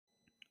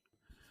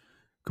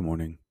Good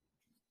morning.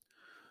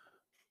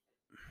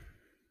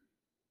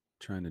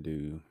 Trying to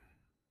do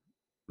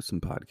some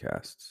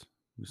podcasts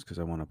just because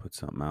I want to put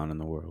something out in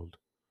the world.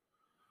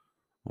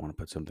 I want to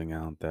put something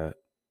out that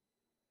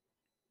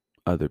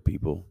other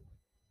people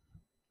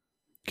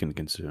can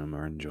consume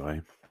or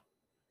enjoy.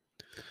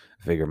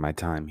 I figure my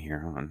time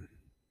here on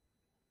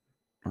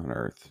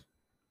Earth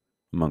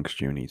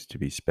amongst you needs to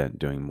be spent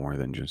doing more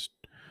than just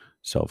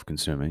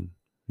self-consuming.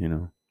 You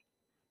know,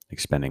 like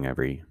spending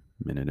every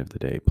minute of the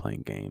day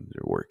playing games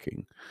or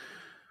working,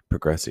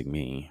 progressing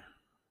me,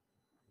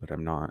 but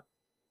I'm not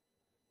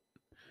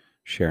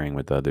sharing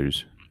with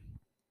others.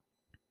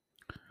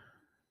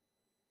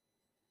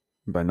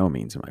 By no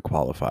means am I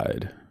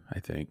qualified,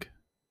 I think,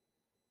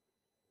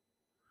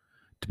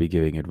 to be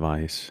giving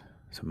advice.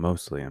 So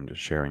mostly I'm just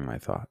sharing my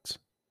thoughts.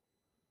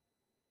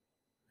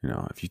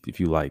 If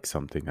you like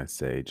something I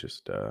say,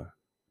 just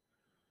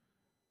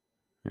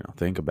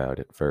think about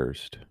it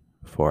first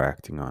before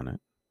acting on it.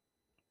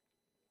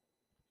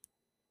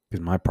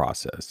 Because my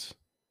process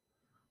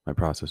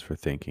for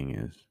thinking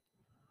is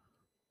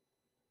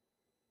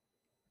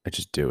I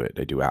just do it.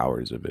 I do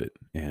hours of it,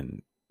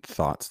 and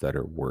thoughts that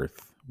are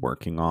worth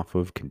working off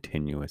of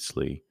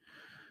continuously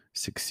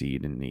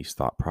succeed in these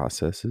thought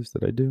processes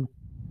that I do.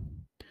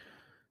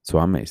 So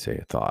I may say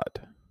a thought,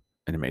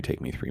 and it may take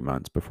me 3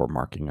 months before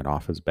marking it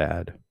off as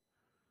bad.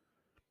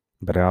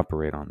 But I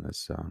operate on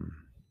this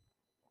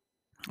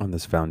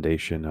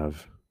foundation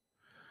of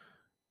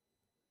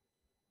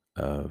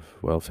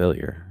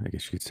failure. I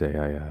guess you could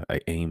say I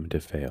aim to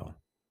fail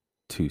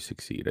to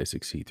succeed. I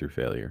succeed through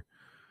failure.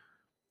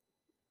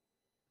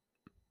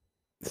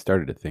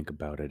 Started to think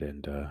about it,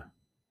 and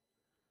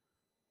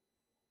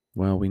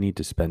we need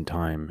to spend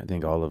time. I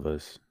think all of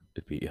us,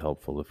 it'd be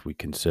helpful if we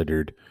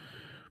considered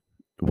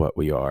what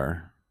we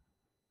are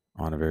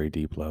on a very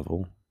deep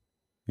level.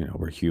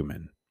 We're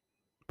human,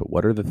 but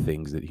what are the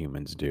things that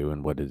humans do,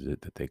 and what is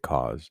it that they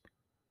cause?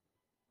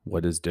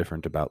 What is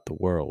different about the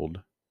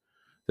world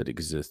that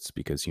exists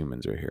because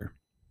humans are here?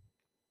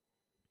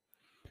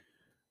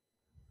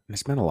 And I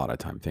spent a lot of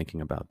time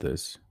thinking about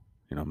this,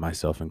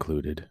 myself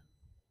included.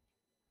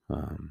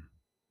 Um,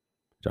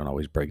 don't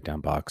always break down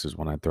boxes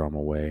when I throw them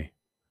away.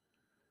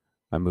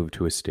 I moved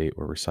to a state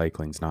where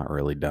recycling's not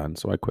really done,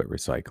 so I quit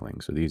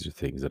recycling. So these are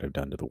things that I've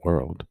done to the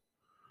world,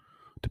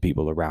 to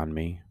people around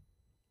me.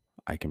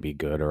 I can be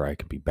good or I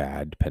can be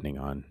bad, depending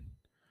on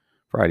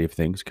a variety of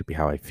things. Could be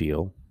how I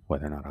feel,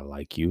 whether or not I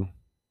like you,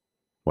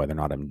 whether or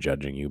not I'm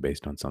judging you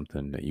based on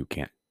something that you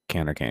can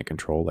or can't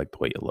control, like the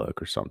way you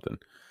look or something.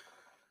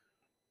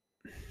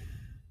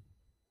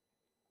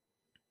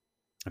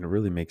 And it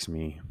really makes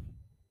me,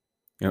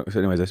 so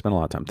anyways, I spent a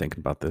lot of time thinking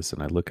about this,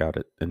 and I look out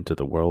into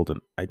the world, and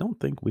I don't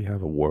think we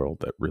have a world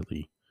that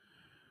really.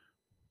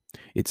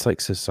 It's like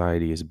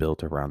society is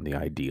built around the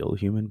ideal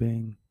human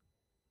being,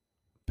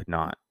 but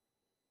not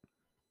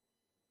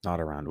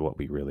around what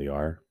we really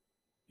are.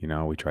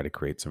 We try to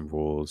create some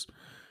rules,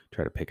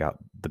 try to pick out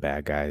the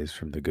bad guys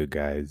from the good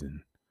guys,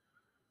 and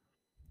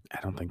I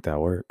don't think that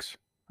works.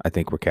 I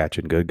think we're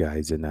catching good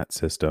guys in that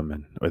system,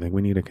 and I think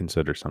we need to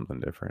consider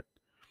something different.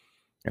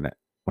 And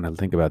when I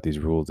think about these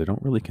rules, they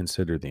don't really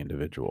consider the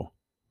individual.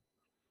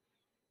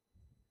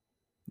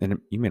 And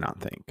you may not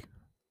think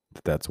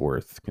that that's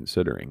worth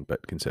considering,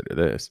 but consider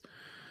this.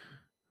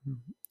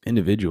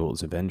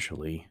 Individuals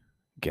eventually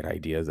get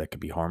ideas that could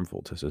be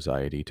harmful to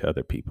society, to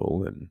other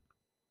people, and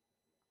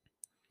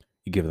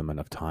you give them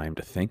enough time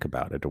to think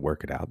about it, to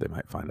work it out. They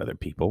might find other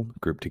people,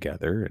 group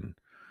together, and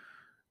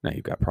now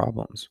you've got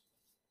problems.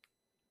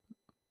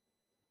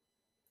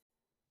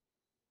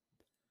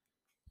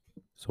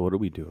 So, what do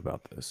we do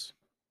about this?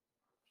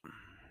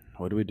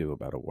 What do we do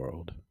about a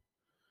world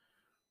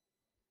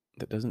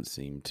that doesn't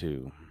seem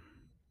to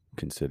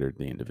consider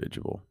the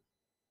individual,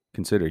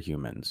 consider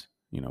humans,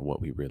 what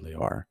we really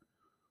are?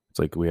 It's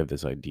like we have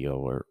this ideal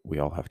where we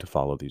all have to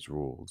follow these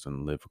rules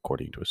and live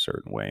according to a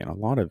certain way. And a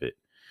lot of it,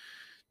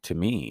 to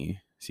me,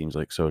 seems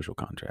like social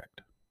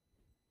contract.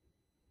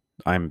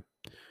 I'm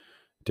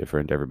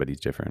different.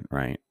 Everybody's different,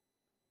 right?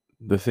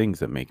 The things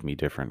that make me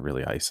different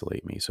really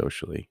isolate me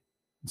socially.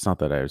 It's not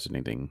that there's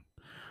anything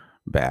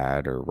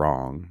bad or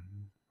wrong,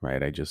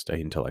 right? I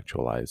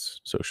intellectualize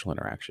social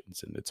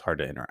interactions, and it's hard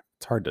to interact.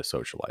 It's hard to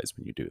socialize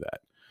when you do that.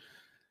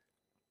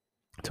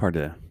 It's hard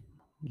to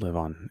live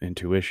on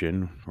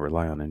intuition,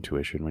 rely on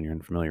intuition when you're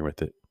unfamiliar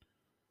with it.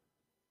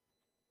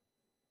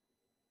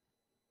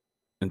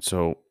 And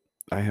so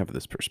I have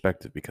this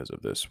perspective because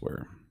of this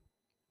where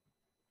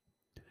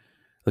I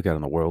look out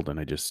in the world and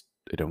I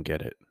don't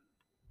get it.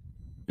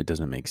 It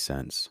doesn't make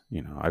sense.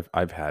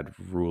 I've had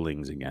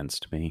rulings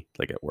against me,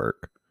 like at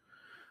work.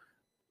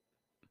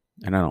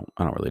 And I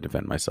don't really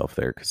defend myself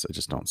there because I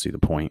just don't see the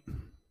point.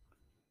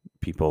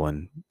 People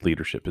in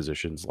leadership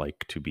positions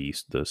like to be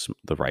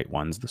the right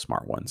ones, the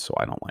smart ones. So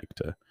I don't like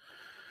to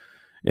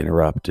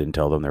interrupt and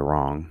tell them they're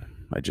wrong.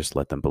 I just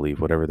let them believe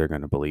whatever they're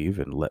going to believe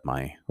and let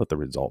the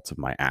results of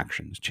my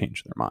actions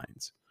change their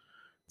minds.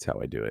 That's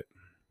how I do it.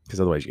 Because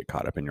otherwise you get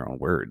caught up in your own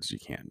words. You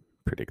can't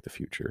predict the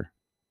future.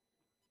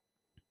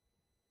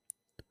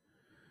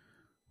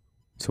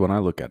 So when I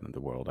look out into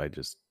the world, it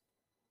just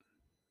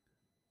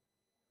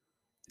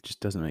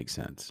doesn't make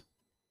sense.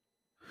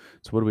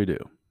 So what do we do?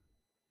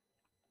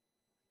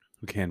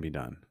 What can be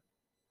done?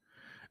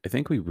 I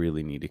think we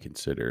really need to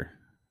consider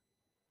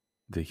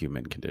the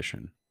human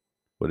condition,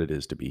 what it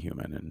is to be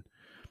human, and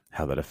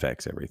how that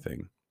affects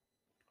everything,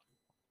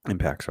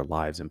 impacts our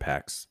lives,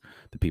 impacts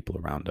the people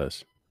around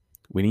us.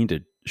 We need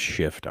to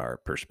shift our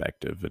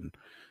perspective and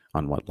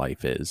on what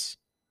life is.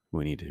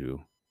 We need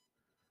to,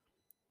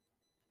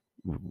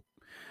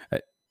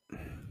 I-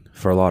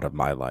 for a lot of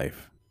my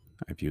life,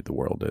 I viewed the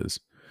world as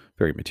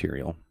very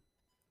material,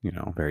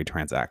 very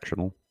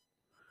transactional.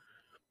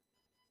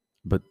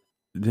 But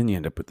then you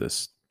end up with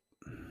this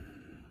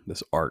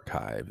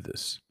archive,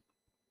 this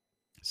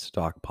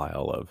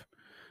stockpile of,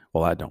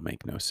 well, that don't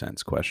make no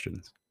sense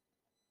questions.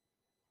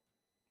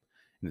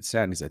 And it's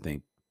sad because I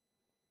think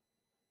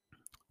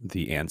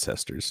the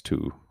ancestors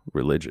to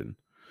religion,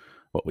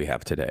 what we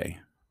have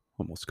today,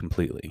 almost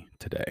completely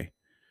today,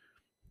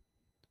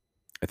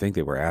 I think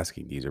they were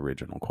asking these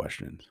original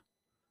questions.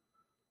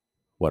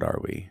 What are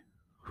we?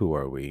 Who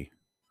are we?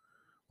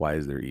 Why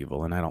is there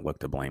evil? And I don't look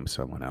to blame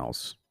someone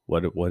else.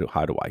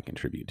 How do I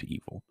contribute to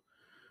evil?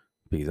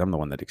 Because I'm the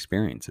one that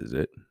experiences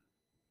it.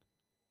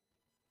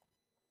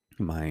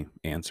 My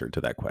answer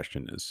to that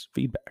question is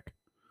feedback.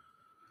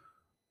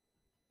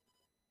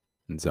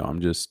 And so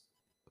I'm just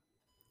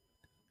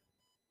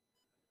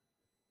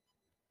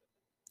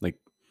like,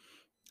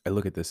 I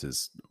look at this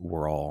as I'm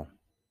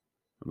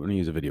going to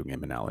use a video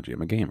game analogy.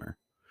 I'm a gamer.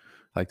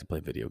 I like to play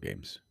video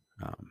games.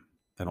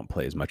 I don't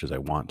play as much as I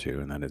want to,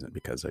 and that isn't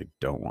because I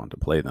don't want to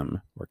play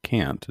them or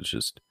can't. It's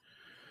just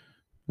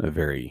a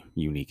very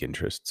unique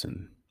interests,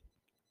 and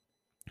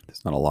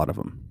there's not a lot of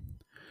them.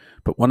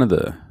 But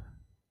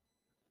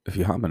if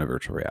you hop into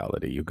virtual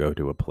reality, you go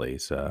to a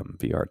place.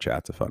 VR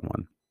chat's a fun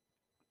one.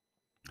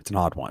 It's an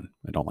odd one.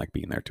 I don't like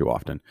being there too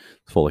often.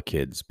 It's full of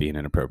kids being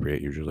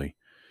inappropriate usually.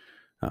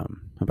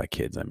 And by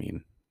kids, I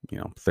mean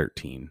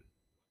 13,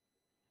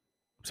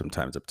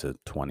 sometimes up to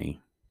 20.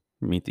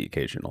 Meet the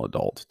occasional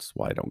adult. It's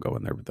why I don't go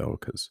in there though,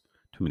 because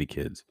too many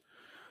kids.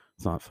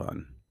 It's not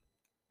fun.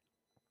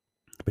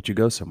 But you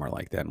go somewhere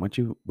like that, and what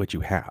you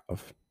have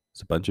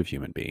is a bunch of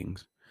human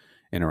beings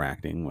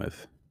interacting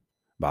with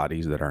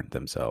bodies that aren't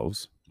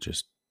themselves,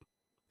 just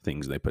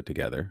things they put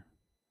together,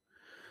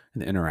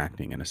 and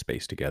interacting in a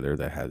space together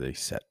that has a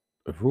set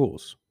of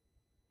rules.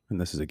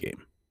 And this is a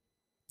game.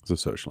 It's a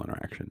social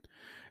interaction.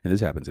 And this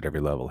happens at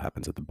every level. It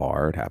happens at the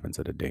bar. It happens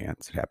at a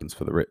dance. It happens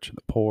for the rich and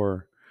the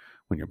poor.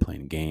 When you're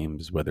playing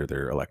games, whether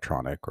they're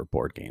electronic or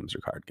board games or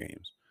card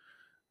games,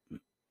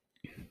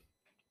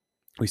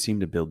 we seem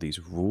to build these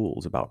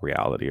rules about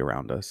reality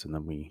around us, and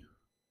then we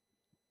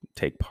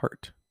take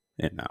part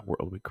in that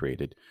world we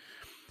created.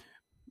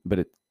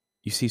 But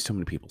you see so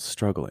many people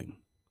struggling.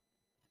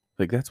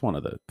 Like, that's one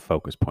of the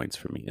focus points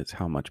for me, is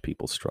how much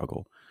people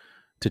struggle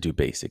to do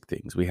basic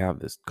things. We have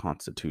this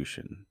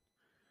constitution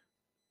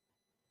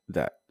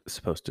that's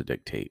supposed to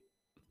dictate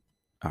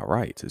our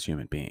rights as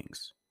human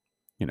beings,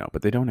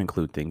 but they don't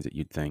include things that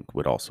you'd think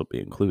would also be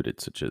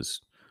included, such as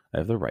I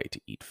have the right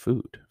to eat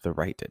food, the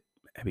right to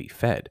be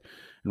fed.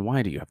 And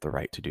why do you have the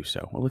right to do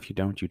so? Well, if you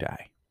don't, you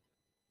die.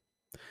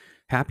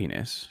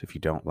 Happiness, if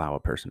you don't allow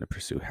a person to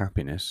pursue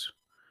happiness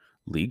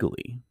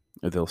legally,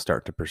 they'll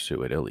start to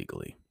pursue it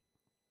illegally.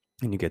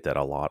 And you get that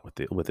a lot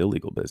with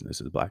illegal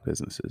businesses, black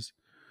businesses.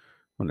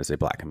 When I say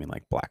black, I mean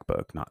like black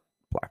book, not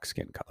black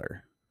skin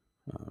color.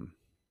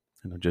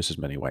 I know just as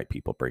many white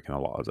people breaking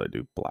the law as I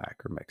do black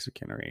or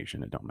Mexican or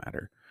Asian. It don't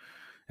matter.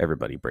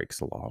 Everybody breaks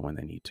the law when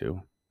they need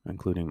to,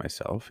 including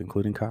myself,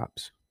 including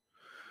cops,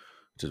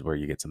 which is where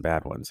you get some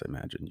bad ones. I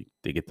imagine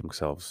they get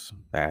themselves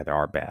bad,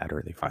 are bad,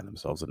 or they find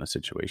themselves in a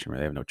situation where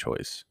they have no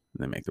choice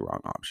and they make the wrong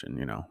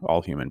option.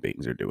 All human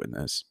beings are doing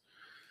this.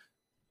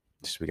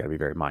 Just we got to be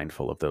very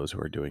mindful of those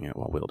who are doing it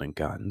while wielding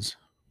guns,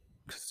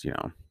 because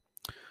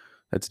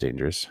that's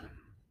dangerous.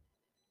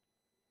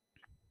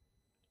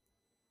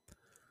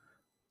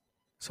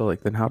 So,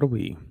 like, then how do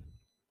we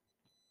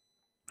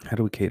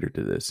cater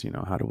to this?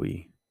 How do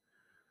we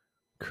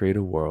create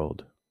a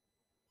world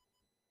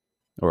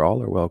where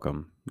all are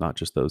welcome, not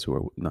just those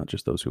who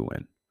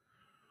win?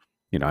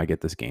 I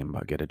get this game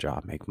about get a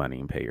job, make money,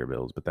 and pay your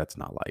bills, but that's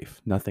not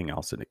life. Nothing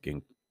else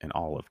in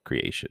all of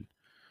creation,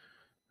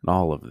 and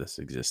all of this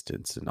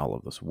existence, and all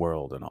of this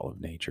world, and all of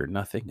nature,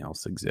 nothing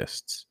else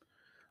exists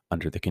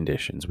under the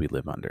conditions we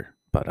live under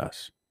but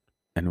us.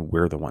 And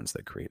we're the ones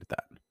that created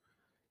that.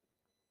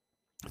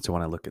 So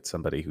when I look at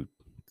somebody who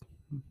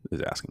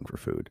is asking for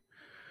food,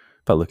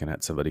 if I'm looking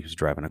at somebody who's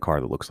driving a car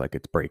that looks like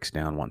it breaks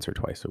down once or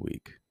twice a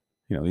week,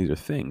 these are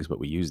things, but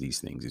we use these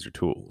things. These are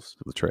tools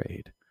of the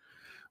trade.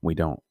 We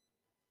don't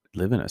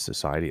live in a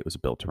society that was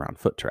built around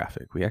foot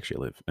traffic. We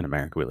actually live in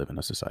America. We live in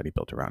a society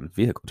built around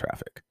vehicle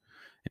traffic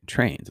and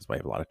trains. That's why we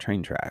have a lot of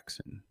train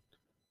tracks. And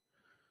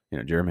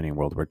Germany in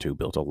World War II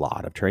built a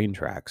lot of train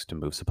tracks to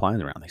move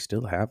supplies around. They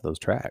still have those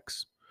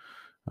tracks.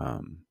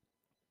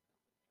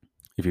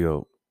 If you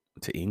go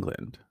to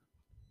England,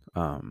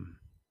 the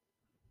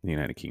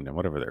United Kingdom,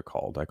 whatever they're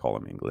called, I call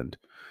them England.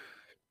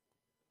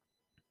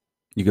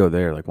 You go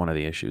there, like one of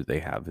the issues they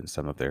have in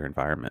some of their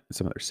environment, in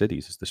some of their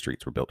cities, is the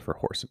streets were built for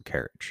horse and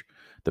carriage.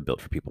 They're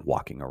built for people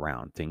walking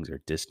around. Things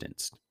are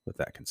distanced with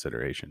that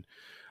consideration.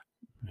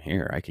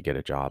 Here, I could get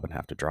a job and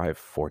have to drive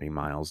 40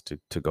 miles to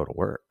go to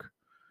work.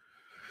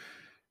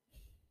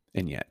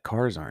 And yet,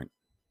 cars aren't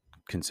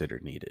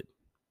considered needed.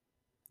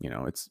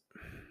 It's,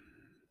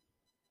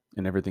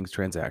 and everything's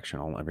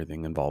transactional.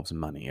 Everything involves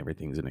money.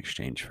 Everything's in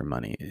exchange for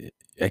money.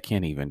 I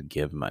can't even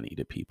give money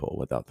to people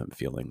without them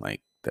feeling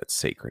like that's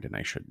sacred and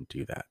I shouldn't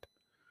do that,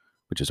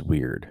 which is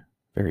weird.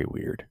 Very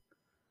weird.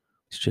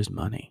 It's just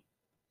money.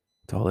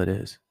 That's all it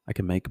is. I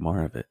can make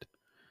more of it.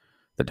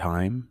 The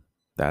time,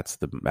 that's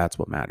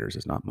what matters,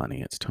 is not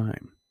money, it's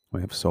time.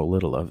 We have so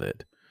little of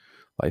it.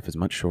 Life is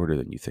much shorter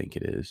than you think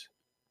it is.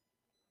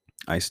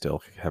 I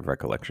still have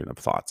recollection of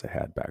thoughts I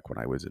had back when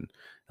I was in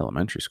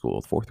elementary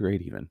school, fourth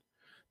grade even,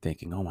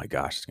 thinking, oh my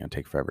gosh, it's going to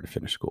take forever to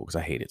finish school, because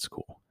I hated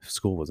school.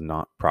 School was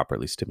not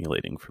properly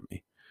stimulating for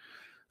me.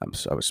 I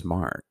was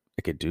smart.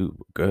 I could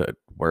do good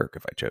work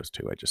if I chose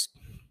to.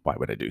 Why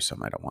would I do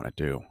something I don't want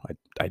to do?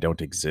 I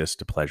don't exist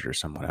to pleasure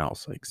someone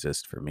else. I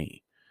exist for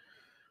me.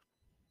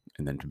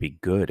 And then to be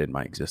good in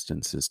my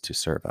existence is to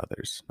serve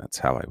others. That's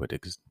how I would,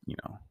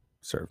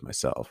 serve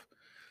myself.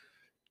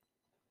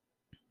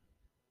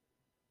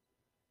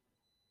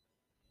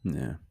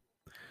 Yeah.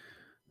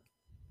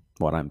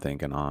 What I'm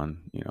thinking on,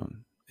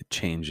 it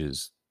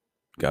changes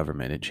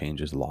government, it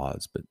changes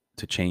laws, but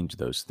to change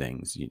those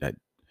things,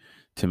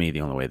 to me,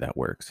 the only way that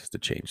works is to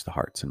change the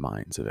hearts and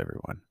minds of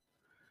everyone.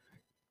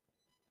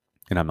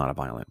 And I'm not a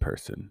violent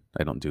person.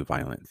 I don't do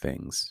violent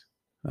things.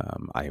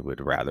 I would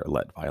rather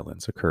let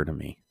violence occur to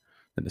me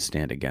than to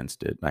stand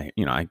against it. I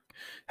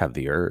have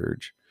the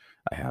urge,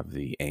 I have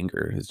the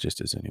anger, as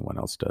just as anyone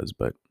else does.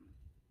 But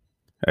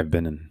I've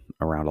been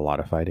around a lot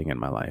of fighting in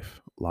my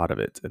life, a lot of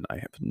it, and I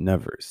have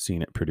never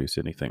seen it produce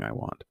anything I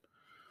want.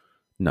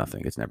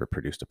 Nothing. It's never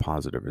produced a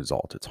positive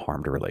result. It's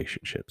harmed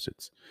relationships.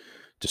 It's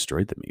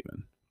destroyed them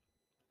even.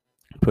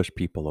 Pushed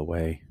people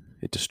away.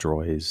 It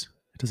destroys.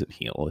 It doesn't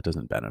heal. It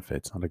doesn't benefit.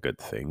 It's not a good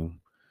thing.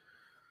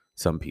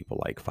 Some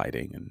people like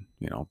fighting, and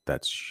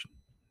that's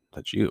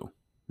you.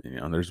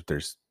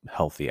 There's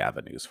healthy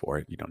avenues for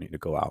it. You don't need to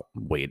go out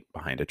and wait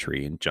behind a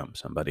tree and jump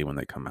somebody when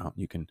they come out.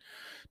 You can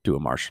do a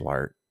martial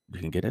art. You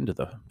can get into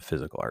the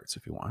physical arts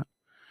if you want.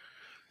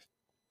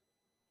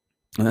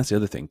 And that's the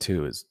other thing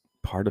too, is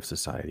part of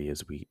society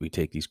is we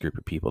take these group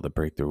of people that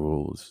break the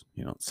rules.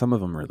 Some of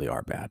them really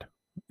are bad.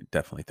 I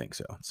definitely think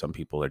so. Some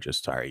people are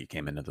just sorry you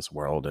came into this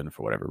world and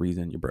for whatever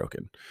reason you're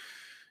broken.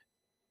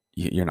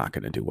 You're not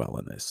going to do well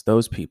in this.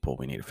 Those people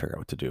we need to figure out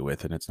what to do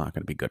with, and it's not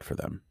going to be good for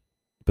them.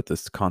 But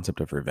this concept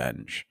of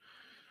revenge,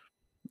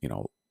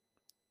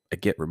 I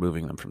get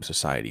removing them from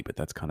society, but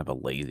that's kind of a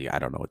lazy, I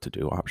don't know what to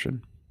do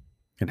option.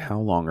 And how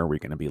long are we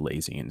going to be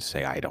lazy and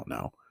say, I don't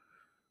know?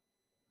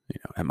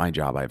 At my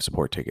job, I have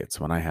support tickets.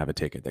 When I have a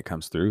ticket that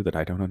comes through that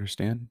I don't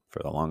understand,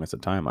 for the longest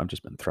of time, I've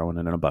just been throwing it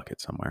in a bucket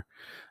somewhere.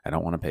 I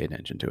don't want to pay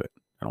attention to it.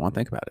 I don't want to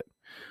think about it.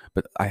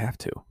 But I have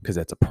to, because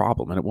that's a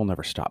problem, and it will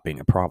never stop being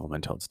a problem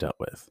until it's dealt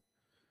with.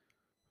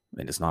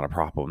 And it's not a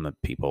problem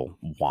that people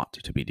want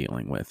to be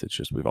dealing with. It's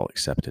just we've all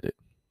accepted it.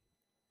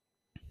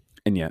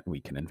 And yet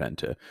we can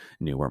invent a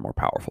newer, more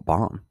powerful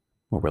bomb.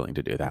 We're willing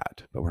to do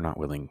that, but we're not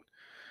willing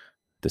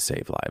to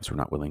save lives. We're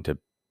not willing to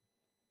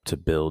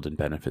build and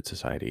benefit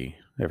society.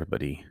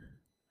 Everybody's,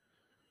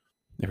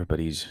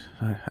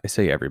 I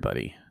say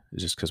everybody,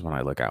 just because when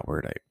I look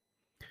outward,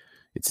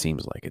 it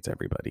seems like it's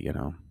everybody,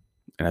 And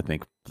I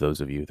think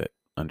those of you that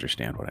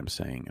understand what I'm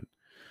saying and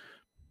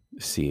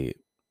see,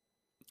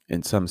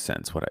 in some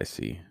sense, what I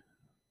see,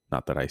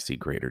 not that I see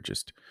greater,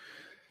 just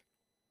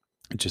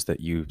that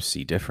you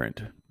see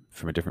different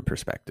from a different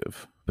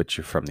perspective, but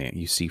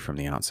you see from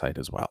the outside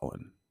as well.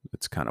 And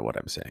that's kind of what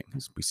I'm saying,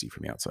 is we see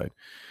from the outside.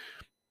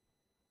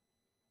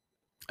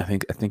 I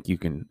think you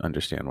can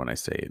understand when I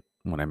say it,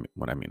 what I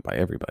mean by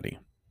everybody.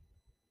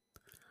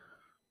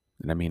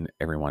 And I mean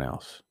everyone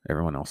else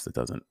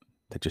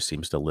that just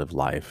seems to live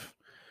life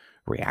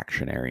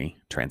reactionary,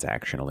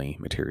 transactionally,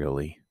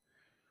 materially.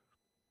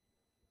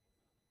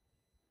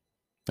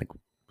 Like,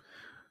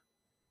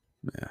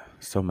 yeah,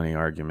 so many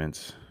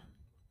arguments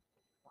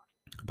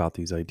about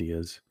these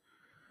ideas.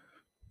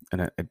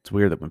 And it's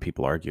weird that when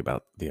people argue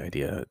about the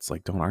idea, it's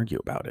like, don't argue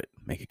about it.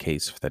 Make a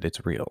case that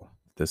it's real.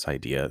 This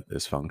idea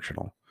is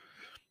functional.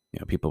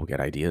 People get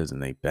ideas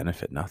and they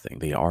benefit nothing.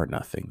 They are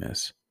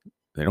nothingness.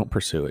 They don't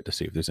pursue it to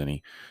see if there's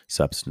any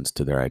substance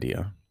to their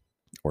idea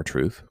or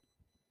truth.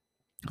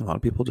 A lot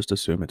of people just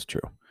assume it's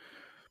true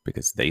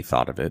because they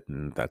thought of it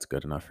and that's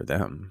good enough for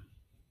them.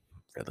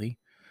 Really?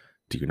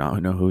 Do you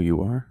not know who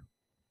you are?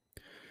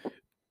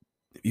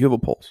 If you have a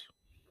pulse,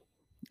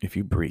 if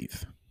you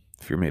breathe,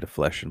 if you're made of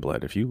flesh and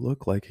blood, if you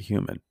look like a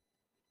human,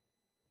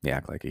 you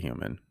act like a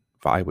human,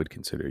 if I would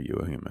consider you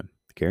a human,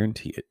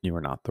 guarantee it, you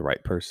are not the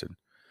right person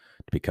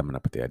to be coming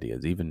up with the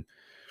ideas. Even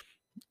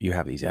you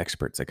have these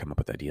experts that come up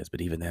with ideas,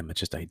 but even them, it's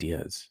just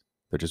ideas.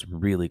 They're just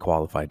really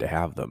qualified to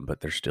have them,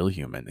 but they're still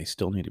human. They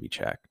still need to be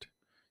checked.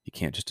 You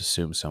can't just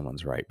assume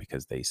someone's right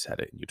because they said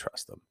it and you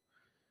trust them.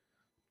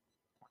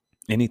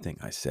 Anything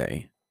I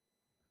say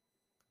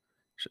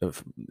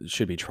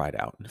should be tried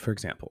out. For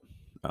example,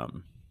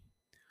 um,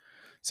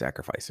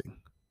 sacrificing.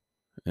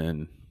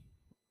 And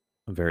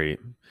I'm very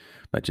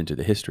much into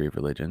the history of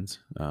religions.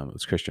 I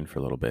was Christian for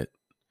a little bit.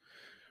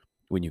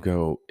 When you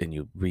go and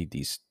you read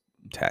these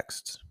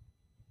texts,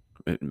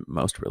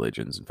 most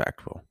religions, in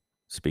fact, will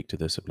speak to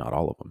this, if not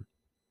all of them.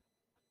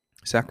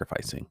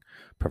 Sacrificing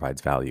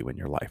provides value in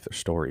your life. There's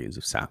stories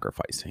of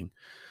sacrificing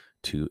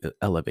to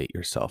elevate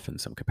yourself in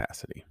some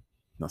capacity.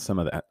 Now, some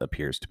of that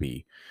appears to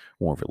be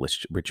more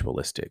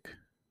ritualistic,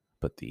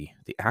 but the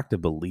act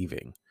of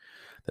believing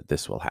that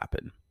this will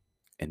happen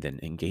and then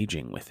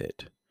engaging with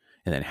it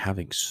and then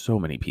having so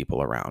many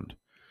people around.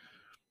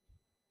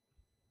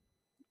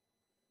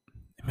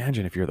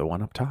 Imagine if you're the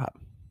one up top.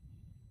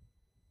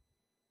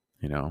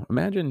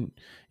 Imagine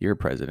you're a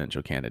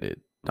presidential candidate.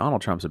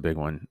 Donald Trump's a big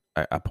one.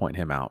 I point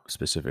him out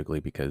specifically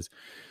because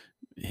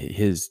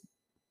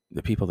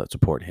the people that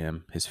support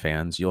him, his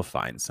fans, you'll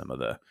find some of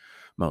the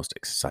most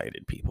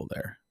excited people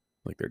there.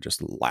 Like they're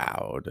just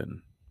loud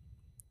and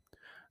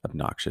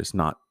obnoxious.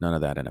 None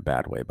of that in a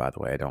bad way, by the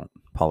way.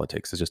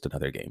 Politics is just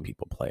another game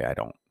people play. I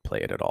don't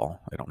play it at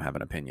all. I don't have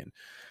an opinion.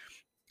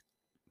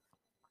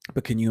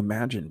 But can you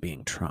imagine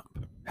being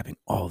Trump, having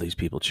all these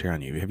people cheer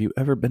on you? Have you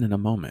ever been in a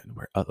moment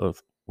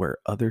where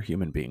other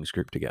human beings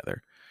grouped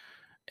together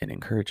and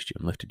encouraged you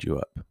and lifted you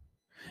up?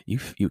 You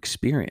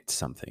experienced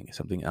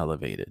something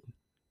elevated.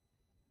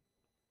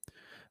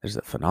 There's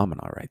a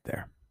phenomena right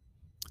there.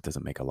 It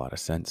doesn't make a lot of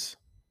sense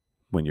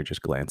when you're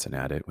just glancing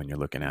at it, when you're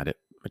looking at it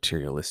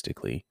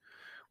materialistically,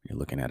 when you're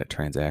looking at it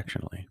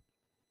transactionally.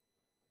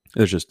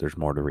 There's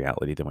more to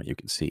reality than what you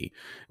can see.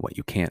 What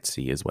you can't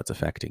see is what's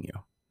affecting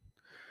you.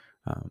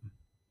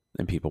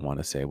 And people want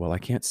to say, well, I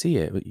can't see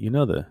it. But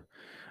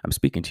I'm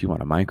speaking to you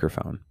on a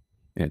microphone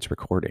and it's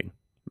recording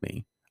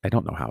me. I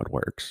don't know how it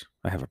works.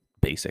 I have a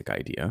basic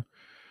idea,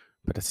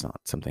 but it's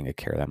not something I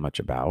care that much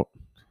about.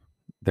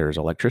 There's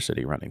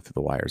electricity running through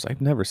the wires. I've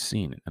never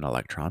seen an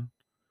electron.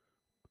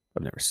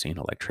 I've never seen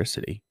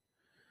electricity,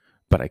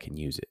 but I can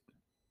use it.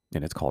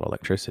 And it's called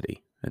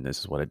electricity. And this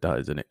is what it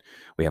does. And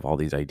we have all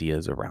these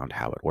ideas around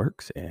how it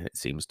works. And it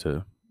seems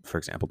to, for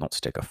example, don't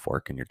stick a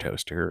fork in your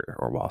toaster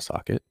or wall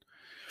socket.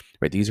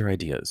 Right? These are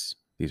ideas.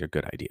 These are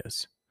good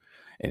ideas.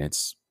 And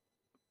it's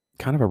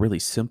kind of a really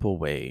simple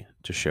way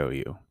to show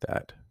you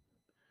that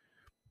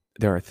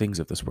there are things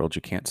of this world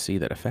you can't see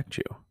that affect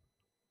you.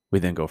 We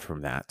then go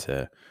from that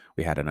to,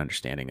 we had an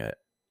understanding that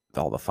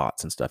all the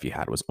thoughts and stuff you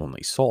had was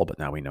only soul, but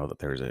now we know that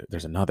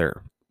there's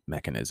another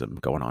mechanism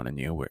going on in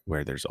you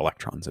where there's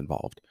electrons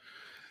involved.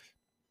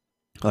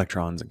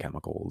 Electrons and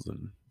chemicals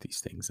and these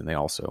things. And they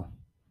also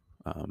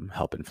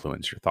help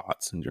influence your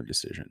thoughts and your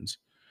decisions.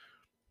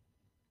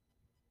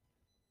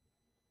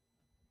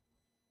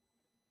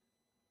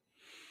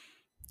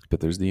 But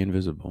there's the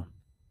invisible.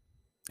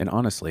 And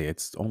honestly,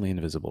 it's only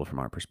invisible from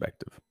our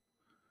perspective.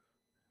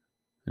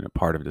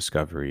 Part of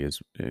discovery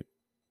is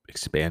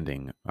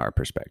expanding our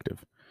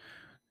perspective.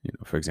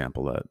 For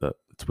example,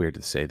 it's weird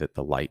to say that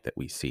the light that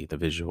we see, the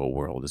visual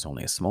world, is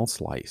only a small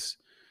slice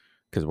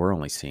because we're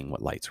only seeing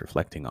what light's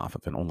reflecting off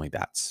of, and only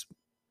that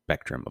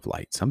spectrum of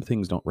light. Some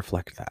things don't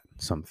reflect that.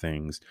 Some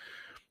things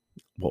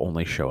will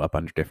only show up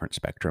under different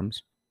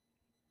spectrums.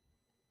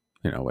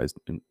 As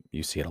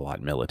you see it a lot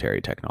in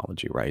military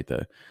technology, right?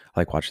 I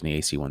like watching the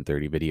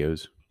AC-130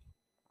 videos,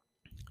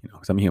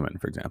 because I'm human,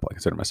 for example. I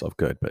consider myself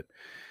good, but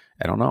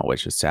I don't know.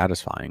 It's just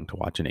satisfying to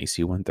watch an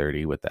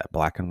AC-130 with that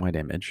black and white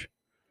image.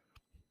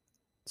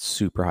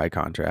 Super high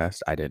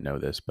contrast. I didn't know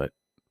this, but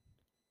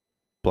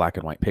black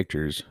and white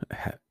pictures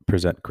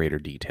present greater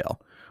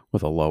detail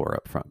with a lower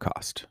upfront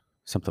cost,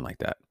 something like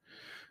that.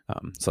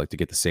 So like to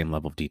get the same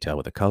level of detail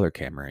with a color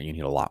camera, you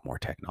need a lot more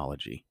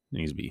technology. It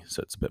needs to be,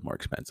 so it's a bit more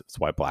expensive. That's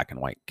why black and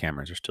white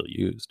cameras are still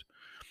used.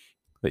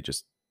 You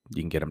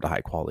can get them to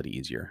high quality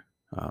easier.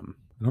 I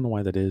don't know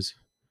why that is,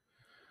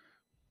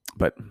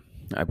 but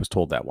I was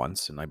told that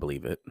once and I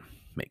believe it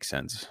makes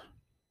sense.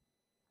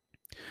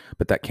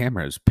 But that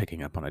camera is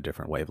picking up on a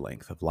different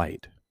wavelength of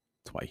light.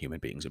 That's why human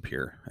beings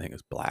appear, I think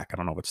it's black. I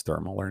don't know if it's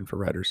thermal or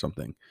infrared or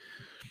something,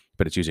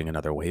 but it's using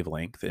another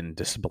wavelength and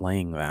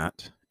displaying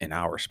that in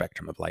our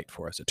spectrum of light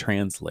for us. It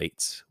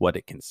translates what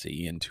it can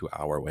see into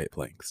our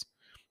wavelengths.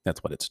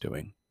 That's what it's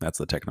doing. That's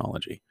the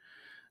technology.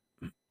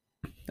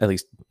 At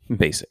least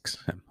basics.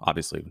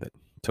 Obviously, that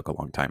took a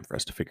long time for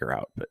us to figure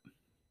out, but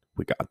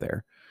we got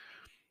there.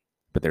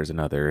 But there's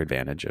another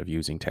advantage of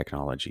using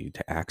technology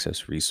to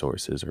access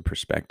resources or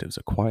perspectives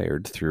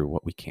acquired through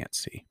what we can't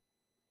see.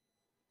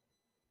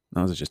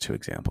 Those are just two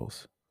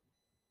examples.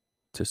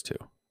 Just two.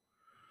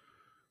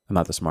 I'm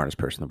not the smartest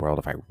person in the world.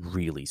 If I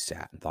really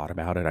sat and thought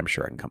about it, I'm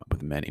sure I can come up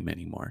with many,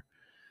 many more.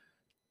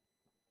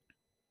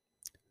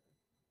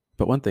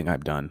 But one thing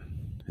I've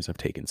done is I've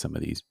taken some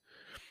of these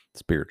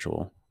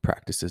spiritual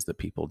practices that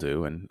people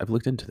do and I've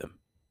looked into them.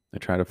 I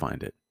try to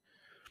find it.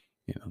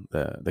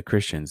 The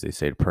Christians, they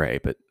say to pray,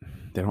 but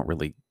they don't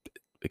really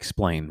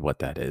explain what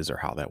that is or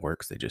how that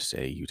works. They just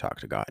say you talk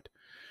to God.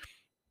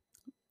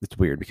 It's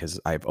weird because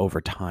I've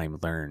over time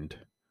learned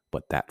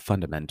what that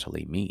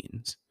fundamentally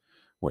means,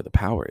 where the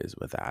power is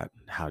with that,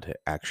 how to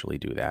actually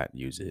do that,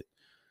 use it.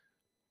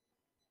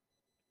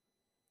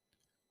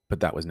 But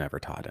that was never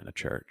taught in a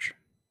church.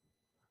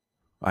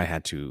 I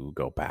had to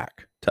go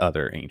back to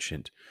other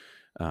ancient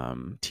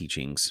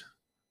teachings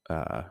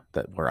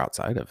that were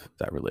outside of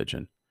that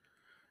religion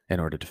in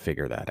order to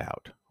figure that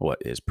out. What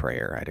is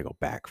prayer? I had to go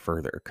back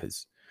further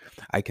because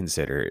I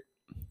consider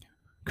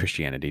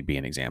Christianity to be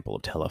an example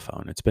of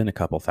telephone. It's been a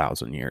couple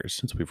thousand years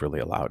since we've really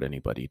allowed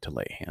anybody to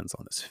lay hands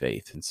on this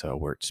faith, and so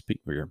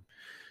you're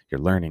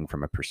learning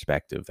from a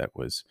perspective that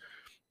was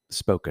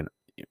spoken.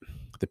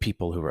 The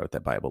people who wrote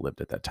that Bible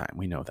lived at that time.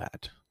 We know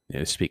that.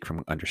 They speak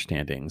from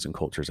understandings and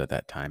cultures at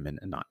that time, and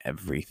not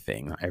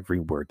everything, not every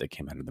word that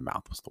came out of their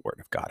mouth was the word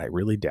of God. I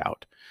really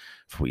doubt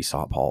if we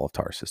saw Paul of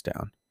Tarsus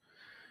down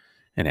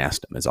and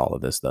asked him, "Is all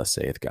of this thus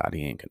saith God?"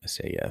 He ain't going to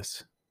say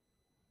yes.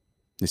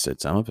 He said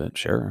some of it,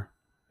 sure.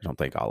 I don't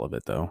think all of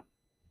it, though.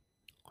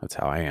 That's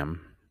how I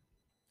am.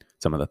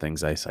 Some of the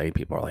things I say,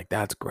 people are like,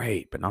 "That's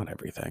great," but not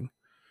everything.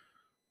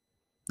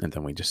 And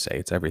then we just say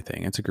it's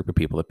everything. It's a group of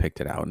people that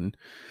picked it out, and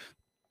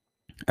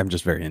I'm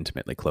just very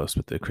intimately close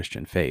with the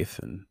Christian faith,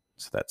 and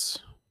so that's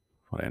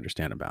what I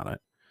understand about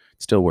it.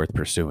 It's still worth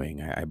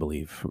pursuing. I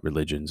believe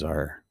religions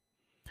are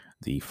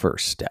the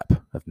first step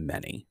of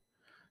many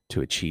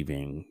to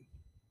achieving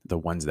the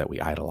ones that we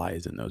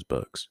idolize in those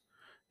books.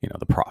 You know,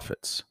 the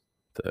prophets,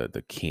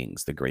 the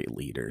kings, the great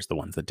leaders, the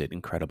ones that did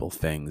incredible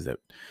things,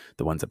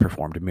 the ones that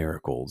performed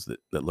miracles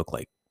that look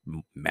like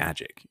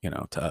magic,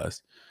 to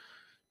us.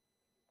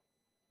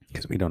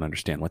 Because we don't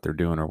understand what they're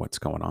doing or what's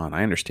going on.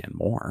 I understand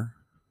more.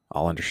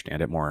 I'll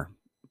understand it more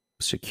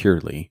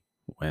securely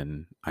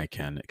when I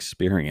can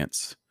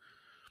experience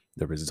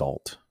the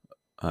result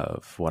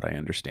of what I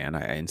understand.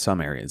 In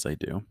some areas, I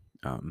do.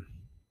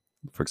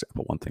 For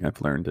example, one thing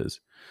I've learned is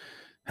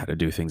how to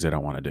do things I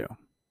don't want to do.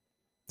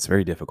 It's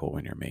very difficult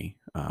when you're me.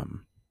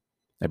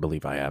 I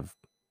believe I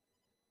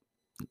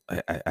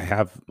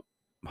have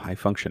high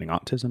functioning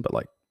autism, but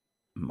like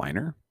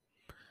minor,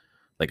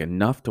 like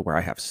enough to where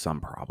I have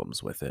some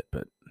problems with it,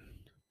 but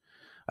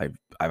I've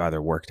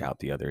either worked out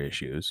the other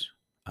issues,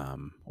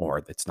 or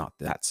it's not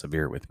that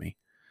severe with me.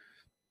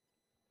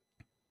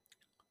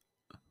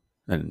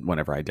 And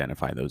whenever I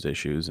identify those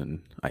issues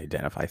and I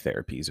identify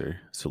therapies or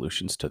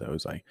solutions to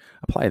those, I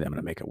apply them and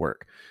I make it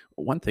work.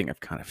 One thing I've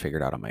kind of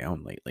figured out on my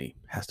own lately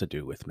has to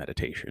do with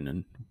meditation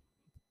and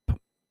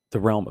the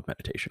realm of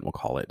meditation, we'll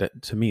call it.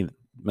 To me,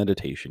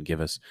 meditation,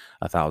 give us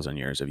 1,000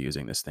 years of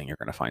using this thing. You're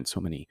going to find so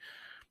many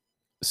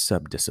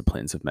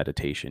sub-disciplines of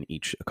meditation,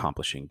 each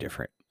accomplishing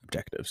different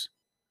objectives.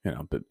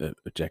 But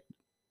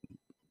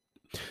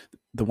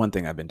the one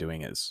thing I've been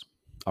doing is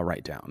I'll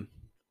write down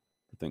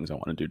the things I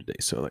want to do today.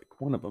 So like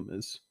one of them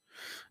is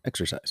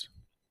exercise.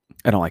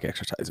 I don't like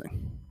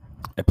exercising.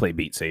 I play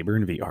Beat Saber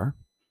in VR.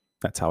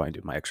 That's how I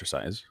do my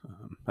exercise,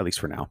 at least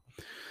for now.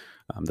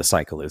 The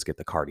cycle is get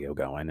the cardio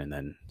going and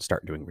then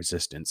start doing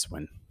resistance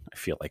when I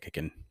feel like I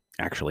can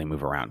actually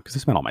move around, because I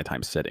spend all my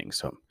time sitting.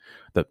 So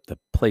the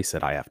place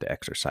that I have to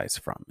exercise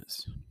from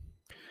is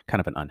kind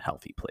of an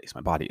unhealthy place.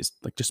 My body is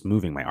like, just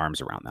moving my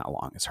arms around that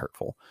long is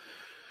hurtful.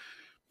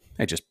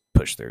 I just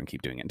push through and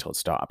keep doing it until it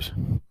stops.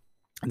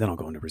 And then I'll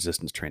go into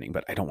resistance training,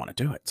 but I don't want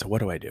to do it. So what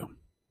do I do?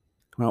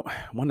 Well,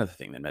 one of the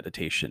things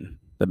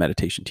that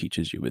meditation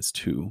teaches you is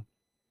to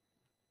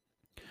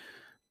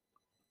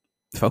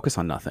focus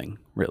on nothing,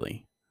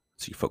 really.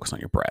 So you focus on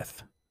your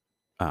breath.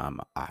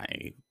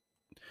 I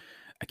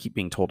keep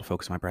being told to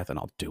focus on my breath, and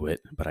I'll do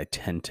it, but I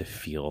tend to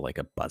feel like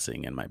a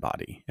buzzing in my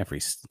body.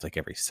 It's like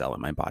every cell in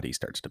my body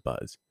starts to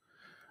buzz.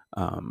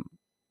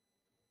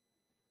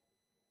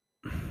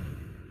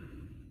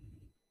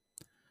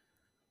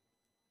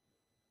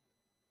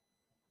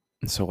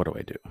 So what do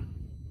I do?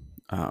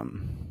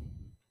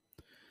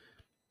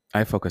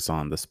 I focus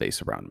on the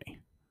space around me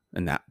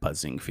and that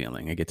buzzing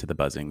feeling. I get to the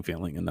buzzing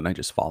feeling, and then I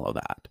just follow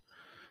that.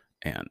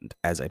 And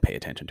as I pay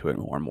attention to it,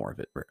 more and more of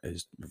it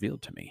is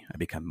revealed to me. I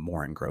become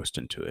more engrossed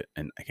into it.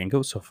 And I can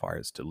go so far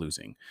as to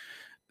losing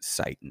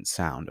sight and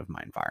sound of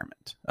my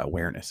environment,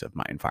 awareness of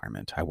my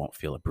environment. I won't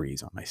feel a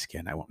breeze on my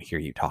skin. I won't hear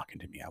you talking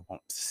to me. I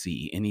won't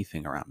see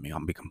anything around me.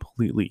 I'll be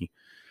completely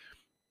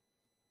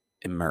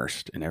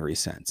immersed in every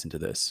sense into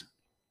this.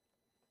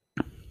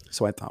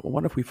 So I thought, well,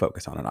 what if we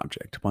focus on an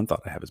object? One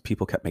thought I have is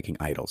people kept making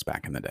idols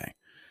back in the day.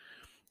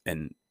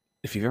 And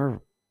if you've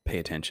ever pay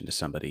attention to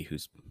somebody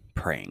who's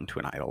praying to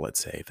an idol,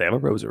 let's say, if they have a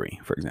rosary,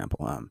 for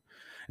example,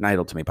 an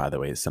idol to me, by the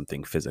way, is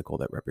something physical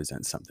that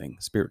represents something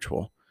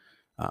spiritual.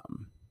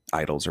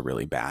 Idols are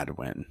really bad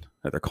when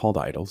they're called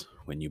idols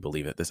when you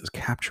believe that this is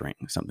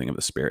capturing something of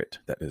the spirit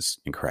that is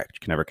incorrect. You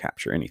can never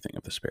capture anything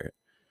of the spirit.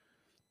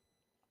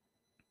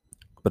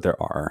 But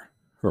there are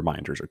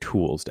reminders or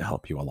tools to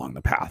help you along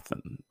the path.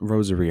 And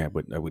rosary, I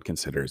would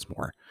consider is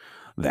more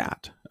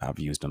that. I've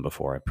used them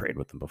before. I've prayed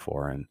with them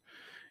before. And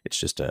it's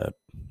just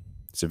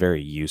it's a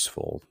very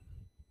useful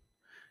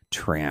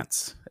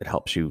trance. It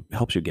helps you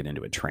get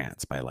into a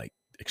trance by like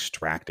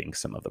extracting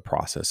some of the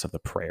process of the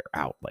prayer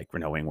out, like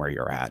knowing where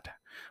you're at,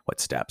 what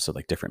steps. So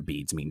like different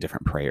beads mean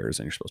different prayers,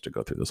 and you're supposed to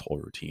go through this whole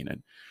routine,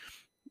 and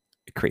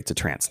it creates a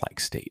trance-like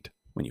state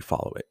when you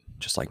follow it,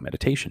 just like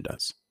meditation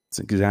does. It's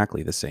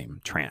exactly the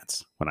same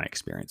trance when I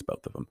experience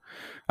both of them.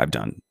 I've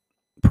done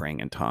praying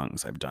in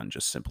tongues. I've done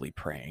just simply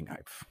praying.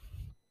 I've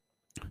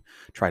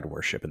tried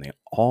worship, and they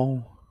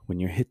all, when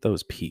you hit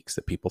those peaks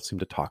that people seem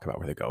to talk about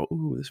where they go,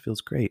 ooh, this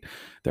feels great,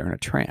 they're in a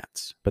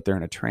trance. But they're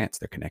in a trance,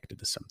 they're connected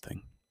to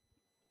something.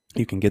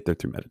 You can get there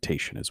through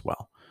meditation as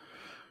well.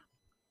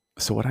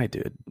 So what I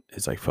did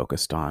is I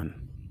focused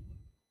on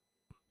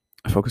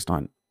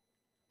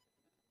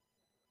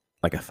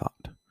like a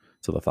thought.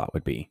 So the thought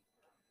would be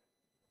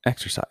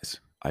exercise.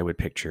 I would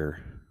picture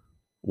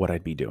what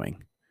I'd be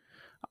doing.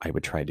 I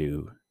would try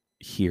to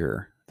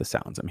hear the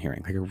sounds I'm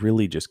hearing. Like I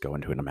really just go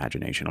into an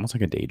imagination, almost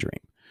like a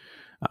daydream.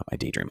 I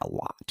daydream a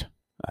lot.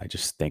 I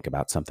just think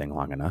about something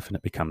long enough and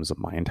it becomes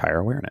my entire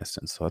awareness.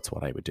 And so that's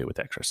what I would do with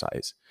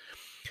exercise.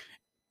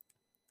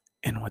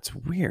 And what's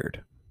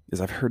weird is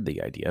I've heard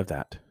the idea of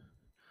that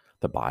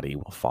the body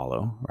will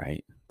follow,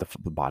 right?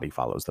 The body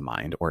follows the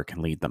mind, or it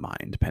can lead the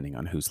mind depending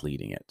on who's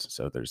leading it.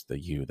 So there's the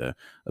you, the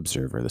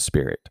observer, the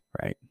spirit,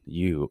 right?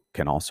 You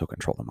can also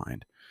control the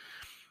mind.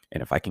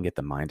 And if I can get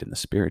the mind and the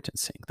spirit in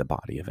sync, the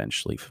body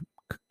eventually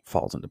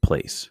falls into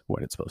place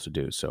what it's supposed to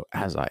do. So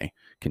as I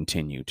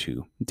continue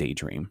to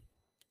daydream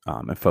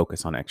and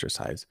focus on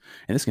exercise,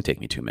 and this can take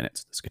me 2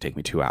 minutes, this could take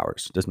me 2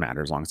 hours, it doesn't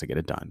matter as long as I get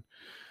it done.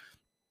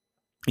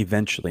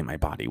 Eventually my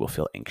body will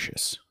feel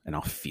anxious and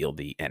I'll feel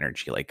the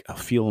energy, like I'll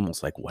feel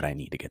almost like what I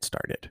need to get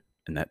started.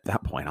 And at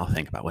that point, I'll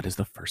think about what is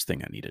the first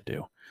thing I need to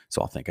do.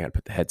 So I'll think I got to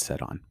put the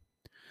headset on.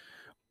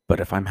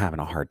 But if I'm having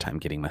a hard time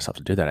getting myself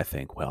to do that, I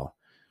think, well,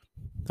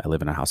 I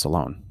live in a house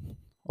alone.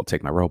 I'll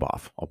take my robe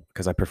off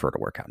because I prefer to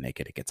work out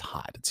naked. It gets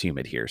hot. It's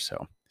humid here, so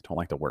I don't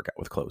like to work out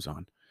with clothes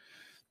on.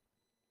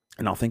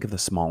 And I'll think of the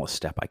smallest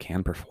step I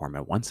can perform.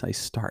 And once I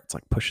start, it's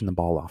like pushing the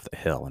ball off the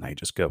hill and I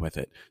just go with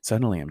it.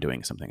 Suddenly I'm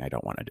doing something I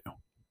don't want to do.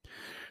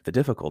 The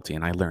difficulty,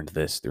 and I learned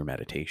this through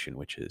meditation,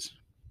 which is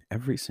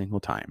every single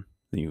time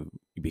you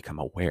become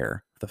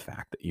aware of the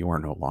fact that you are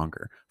no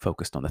longer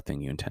focused on the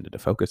thing you intended to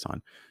focus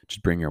on,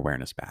 just bring your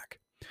awareness back.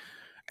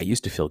 I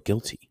used to feel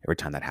guilty every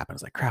time that happened. I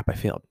was like, crap, I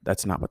failed.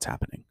 That's not what's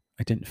happening.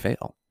 I didn't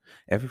fail.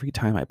 Every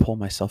time I pull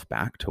myself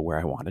back to where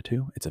I wanted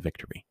to, it's a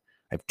victory.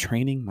 I'm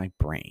training my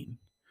brain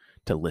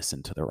to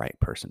listen to the right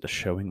person, to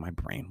showing my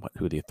brain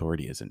who the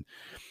authority is. And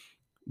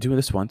do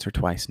this once or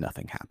twice,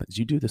 nothing happens.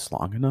 You do this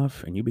long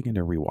enough and you begin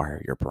to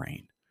rewire your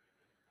brain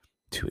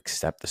to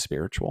accept the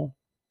spiritual.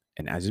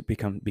 And as it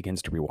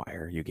begins to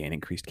rewire, you gain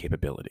increased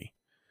capability.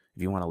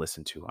 If you want to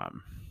listen to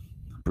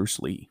Bruce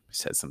Lee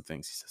says some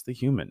things. He says the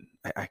human.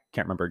 I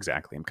can't remember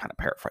exactly. I'm kind of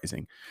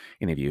paraphrasing.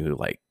 Any of you who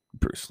like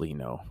Bruce Lee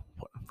know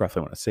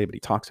roughly what I say, but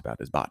he talks about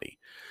his body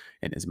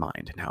and his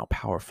mind and how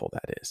powerful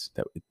that is.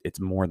 That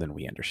it's more than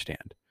we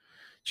understand.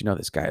 Did you know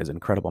this guy is an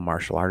incredible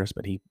martial artist,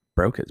 but he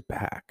broke his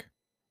back.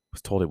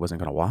 Was told he wasn't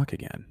going to walk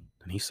again,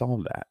 and he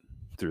solved that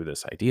through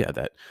this idea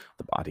that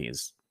the body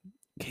is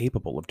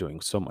capable of doing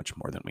so much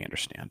more than we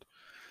understand.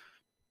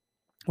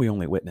 We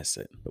only witness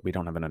it, but we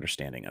don't have an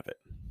understanding of it.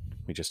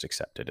 We just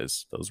accept it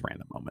as those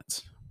random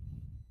moments.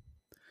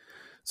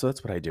 So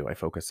that's what I do. I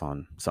focus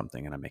on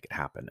something and I make it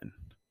happen. And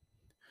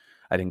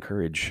I'd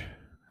encourage,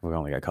 we've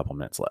only got a couple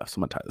minutes left, so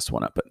I'm going to tie this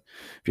one up. But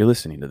if you're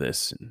listening to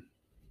this and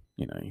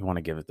you want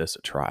to give this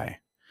a try,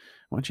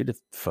 I want you to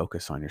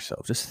focus on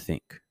yourself. Just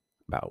think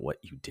about what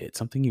you did,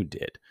 something you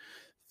did.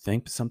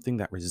 Think something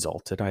that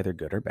resulted either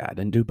good or bad,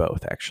 and do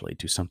both actually.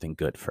 Do something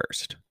good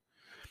first.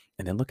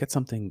 And then look at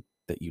something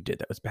that you did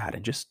that was bad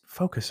and just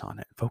focus on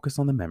it. Focus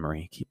on the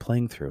memory. Keep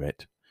playing through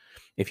it.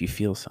 If you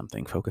feel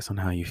something, focus on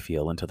how you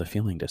feel until the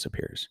feeling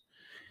disappears.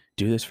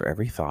 Do this for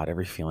every thought,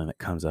 every feeling that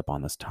comes up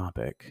on this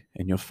topic,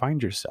 and you'll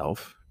find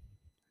yourself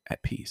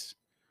at peace.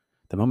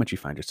 The moment you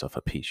find yourself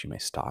at peace, you may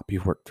stop.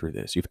 You've worked through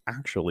this. You've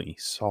actually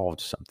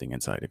solved something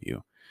inside of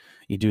you.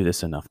 You do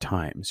this enough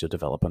times, you'll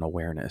develop an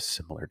awareness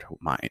similar to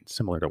mine,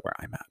 similar to where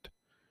I'm at.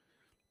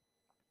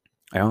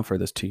 I offer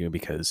this to you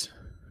because,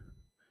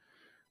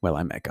 well,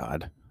 I met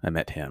God. I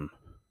met him.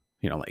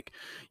 Like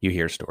you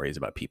hear stories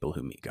about people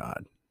who meet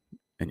God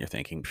and you're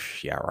thinking,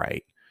 yeah,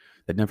 right.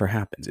 That never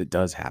happens. It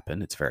does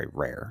happen. It's very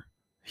rare.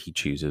 He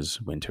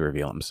chooses when to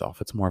reveal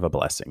himself. It's more of a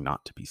blessing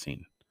not to be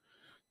seen,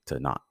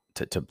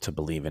 to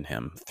believe in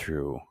him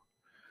through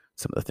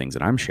some of the things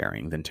that I'm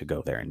sharing than to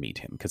go there and meet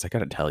him. Because I got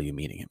to tell you,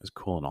 meeting him is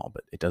cool and all,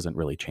 but it doesn't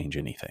really change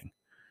anything.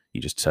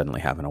 You just suddenly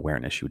have an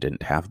awareness you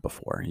didn't have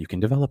before. You can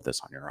develop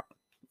this on your own,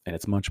 and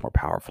it's much more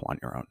powerful on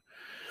your own.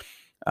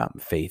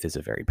 Faith is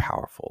has a very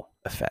powerful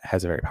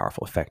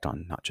effect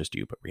on not just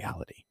you, but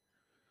reality.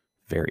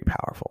 Very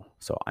powerful.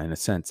 So in a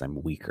sense,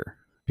 I'm weaker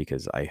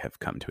because I have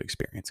come to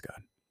experience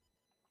God.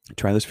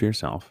 Try this for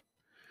yourself.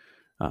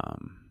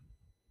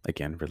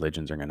 Again,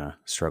 religions are going to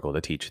struggle to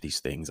teach these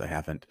things.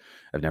 I've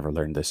never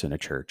learned this in a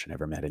church. I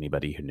never met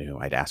anybody who knew.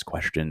 I'd ask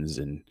questions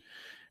and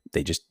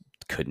they just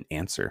couldn't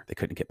answer. They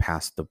couldn't get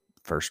past the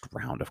first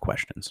round of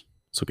questions.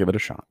 So give it a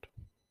shot.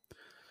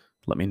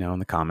 Let me know in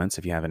the comments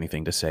if you have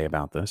anything to say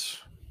about this.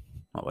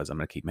 Otherwise, I'm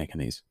going to keep making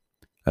these.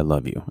 I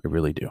love you. I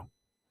really do.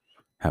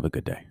 Have a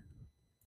good day.